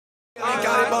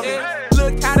chest.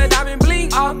 Look how the diamond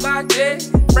blink off my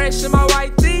chest. Fresh in my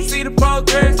white tee, see the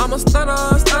progress. I'm a stunner,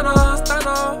 stunner,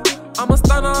 stunner. I'm a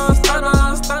stunner,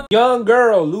 stunner, stunner. Young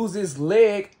girl loses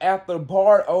leg after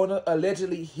bar owner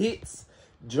allegedly hits,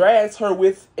 drags her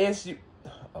with SU.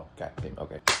 Oh, goddamn,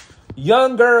 okay.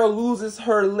 Young girl loses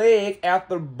her leg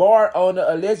after bar owner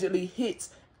allegedly hits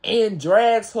and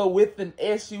drags her with an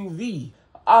SUV.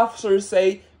 Officers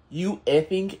say, "You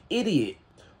effing idiot."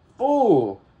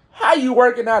 Fool, how you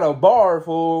working at a bar,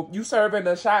 fool? You serving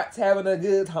the shots, having a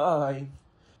good time.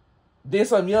 Then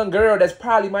some young girl that's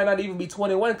probably might not even be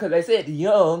 21 because they said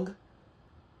young.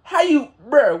 How you,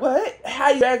 bruh, what? How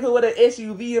you drag her with an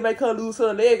SUV and make her lose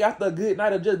her leg after a good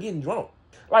night of just getting drunk?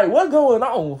 Like, what's going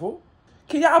on, fool?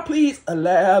 Can y'all please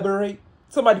elaborate?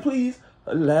 Somebody please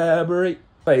elaborate.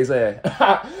 Face ass.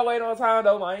 Wait on time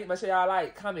though, man. Make sure y'all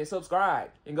like, comment,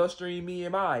 subscribe, and go stream me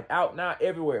and mine. Out now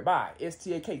everywhere. Bye.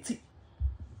 STAKT.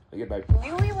 Get back.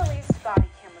 Newly released body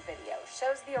camera video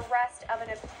shows the arrest of an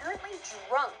apparently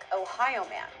drunk Ohio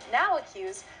man, now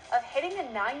accused of hitting a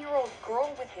 9-year-old girl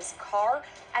with his car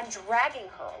and dragging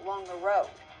her along the road.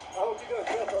 I hope you're going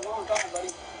to jail for a long time,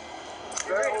 buddy.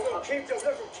 You're ready to keep those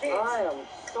little kids. I am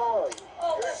sorry.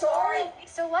 Oh, you're sorry?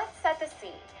 So let's set the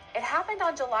scene. It happened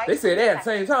on July 22nd. They said that at the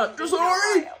same time. You're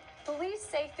sorry? Police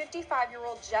say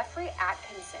 55-year-old Jeffrey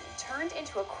Atkinson turned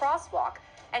into a crosswalk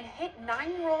and hit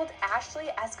 9-year-old Ashley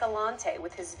Escalante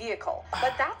with his vehicle.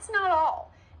 But that's not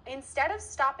all. Instead of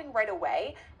stopping right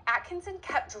away, Atkinson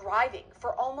kept driving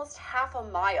for almost half a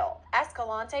mile.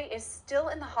 Escalante is still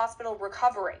in the hospital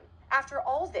recovering. After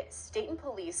all this, Staten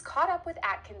police caught up with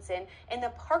Atkinson in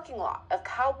the parking lot of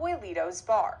Cowboy Lito's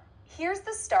bar. Here's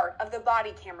the start of the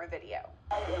body camera video.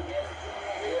 Right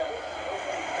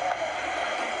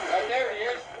there he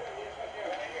is.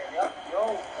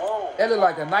 Yep. That look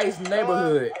like a nice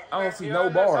neighborhood. I don't see no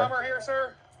bar. bar. Hummer here,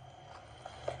 sir?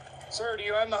 Sir, do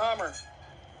you own the Hummer?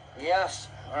 Yes.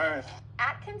 All right.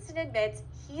 Atkinson admits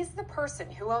he's the person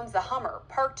who owns the Hummer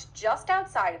parked just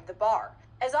outside of the bar.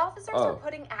 As officers are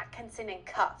putting Atkinson in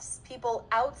cuffs, people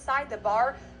outside the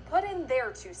bar put in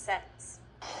their 2 cents.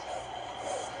 I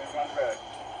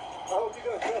hope you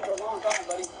go to jail for a long time,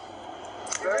 buddy.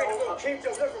 You're ready to keep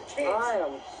those little kids. I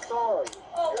am sorry.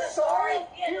 Oh, you're sorry?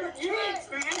 You're kids,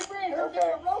 man. You've been here down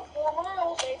the road 4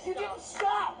 miles. You didn't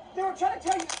stop. They were trying to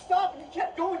tell you to stop, and you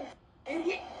kept going,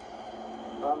 idiot.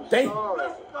 I'm Dang. sorry.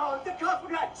 No, the cops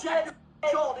would not check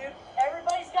your dude.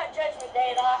 Everybody's got judgment day,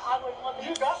 and I wouldn't want to.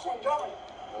 You got one coming.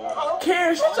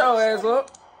 Karen, shut your ass up.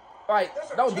 Like,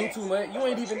 don't do too much. You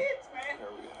ain't even.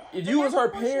 If you was her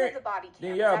parent,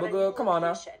 then yeah, but girl, come on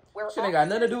now. Shit ain't got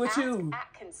nothing to do with you.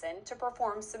 Atkinson to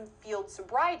perform some field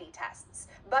sobriety tests,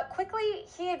 but quickly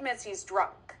he admits he's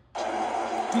drunk.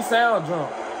 He sound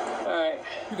drunk. All right.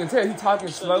 You can tell he talking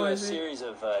slow and shit. shit. A series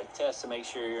of tests to make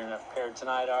sure you're enough prepared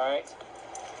tonight. All right.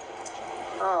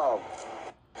 Oh,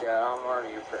 yeah, I'm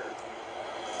already prepared.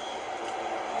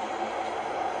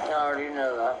 I already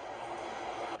know that.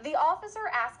 The officer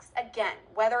asks again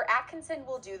whether Atkinson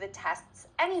will do the tests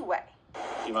anyway.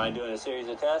 Do you mind doing a series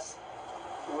of tests?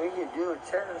 We could do a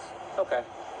test. Okay.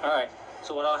 All right.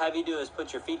 So what I'll have you do is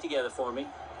put your feet together for me,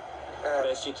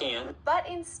 best you can. But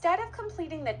instead of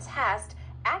completing the test,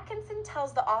 Atkinson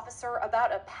tells the officer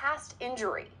about a past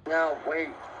injury. Now, wait.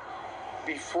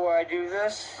 Before I do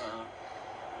this,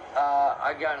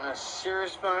 I got in a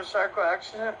serious motorcycle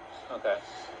accident. Okay.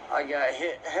 I got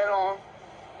hit head-on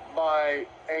by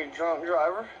a drunk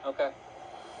driver. Okay.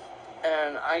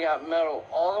 And I got metal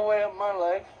all the way up my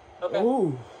leg. Okay.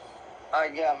 Ooh. I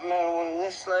got metal in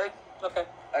this leg. Okay.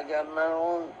 I got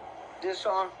metal in this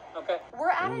arm. Okay. We're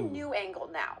at a new angle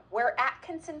now, where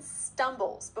Atkinson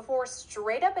stumbles before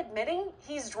straight up admitting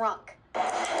he's drunk. And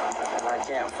I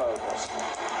can't focus.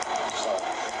 So.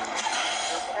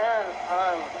 And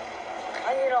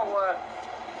you know what?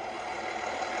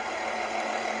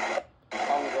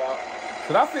 I'm drunk.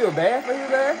 Should I feel bad for you,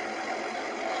 man?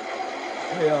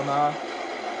 Hell nah.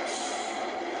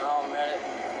 No, man.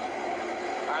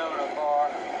 I'm in a bar.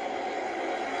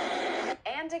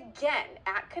 And again,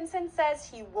 Atkinson says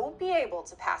he won't be able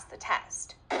to pass the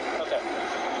test. Okay.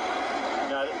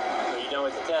 Are you done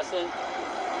with the test then?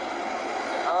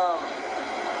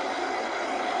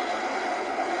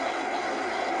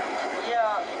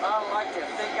 Yeah, I like to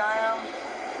think I am,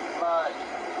 but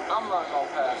I'm not gonna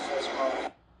pass this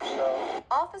one. So.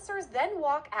 Officers then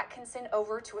walk Atkinson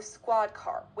over to a squad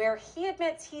car, where he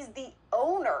admits he's the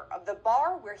owner of the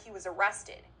bar where he was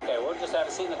arrested. Okay, we'll just have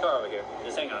a seat in the car over here.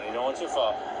 Just hang on, you don't want your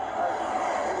fault.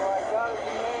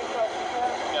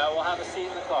 Yeah, we'll have a seat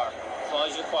in the car, as long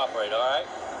as you cooperate, all right?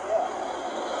 Yeah.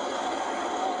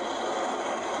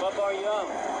 What bar are you on?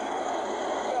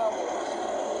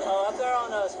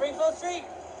 on Springfield Street?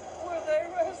 Where they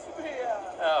arrest me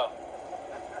at? Oh.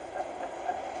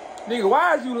 Nigga,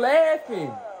 why is you laughing?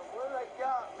 Where they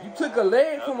got me? You took a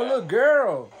leg from a little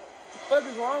girl. What the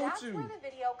fuck is wrong with That's you? where the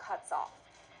video cuts off.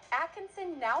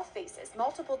 Atkinson now faces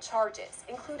multiple charges,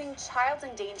 including child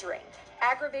endangering,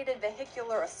 aggravated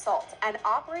vehicular assault, and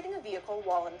operating a vehicle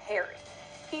while impaired.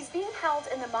 He's being held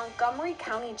in the Montgomery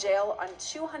County Jail on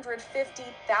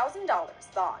 $250,000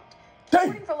 bond.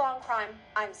 Reporting for Long Crime,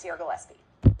 I'm Sierra Gillespie.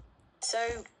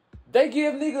 So, They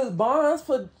give niggas bonds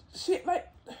for shit like...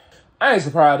 I ain't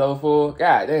surprised though, fool.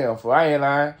 God damn, fool. I ain't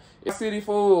lying. In city,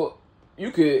 fool,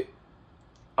 you could...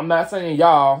 I'm not saying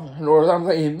y'all, nor I'm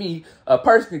saying me. A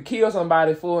person could kill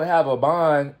somebody, fool, and have a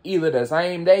bond either the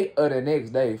same day or the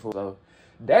next day, fool. So,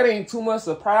 that ain't too much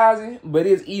surprising, but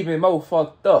it's even more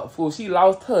fucked up, fool. She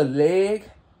lost her leg.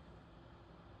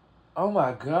 Oh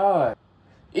my God.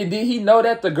 And did he know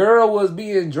that the girl was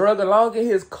being drugged along in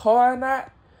his car or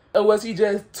not? Or was he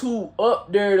just too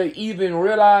up there to even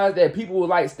realize that people were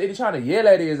like steady trying to yell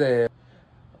at his ass?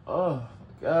 Oh my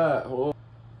God, fool.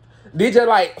 Did you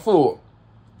like, fool?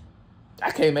 I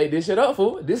can't make this shit up,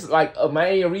 fool. This is like a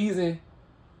main reason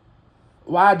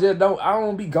why I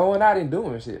don't be going out and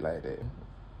doing shit like that.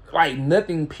 Like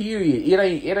nothing, period.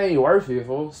 It ain't worth it,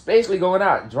 fool. Especially going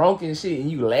out drunk and shit and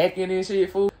you lacking and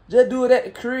shit, fool. Just do it at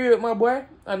the crib, my boy.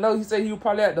 I know he said he was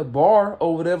probably at the bar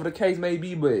or whatever the case may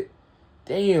be, but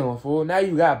damn, fool. Now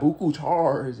you got buku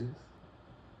charges.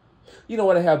 You don't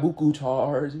want to have buku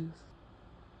charges.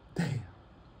 Damn.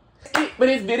 For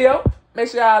this video, make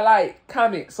sure y'all like,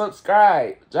 comment,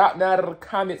 subscribe. Drop down in the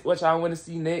comments what y'all want to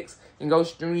see next. And go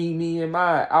stream me and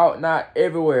mine out not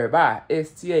everywhere by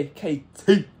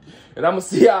STAKT. And I'm going to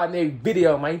see y'all next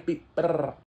video, man. Look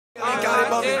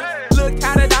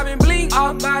how the diamond blink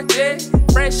off my chest.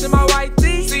 Fresh in my white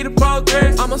tee. See the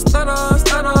progress. I'm a stunner.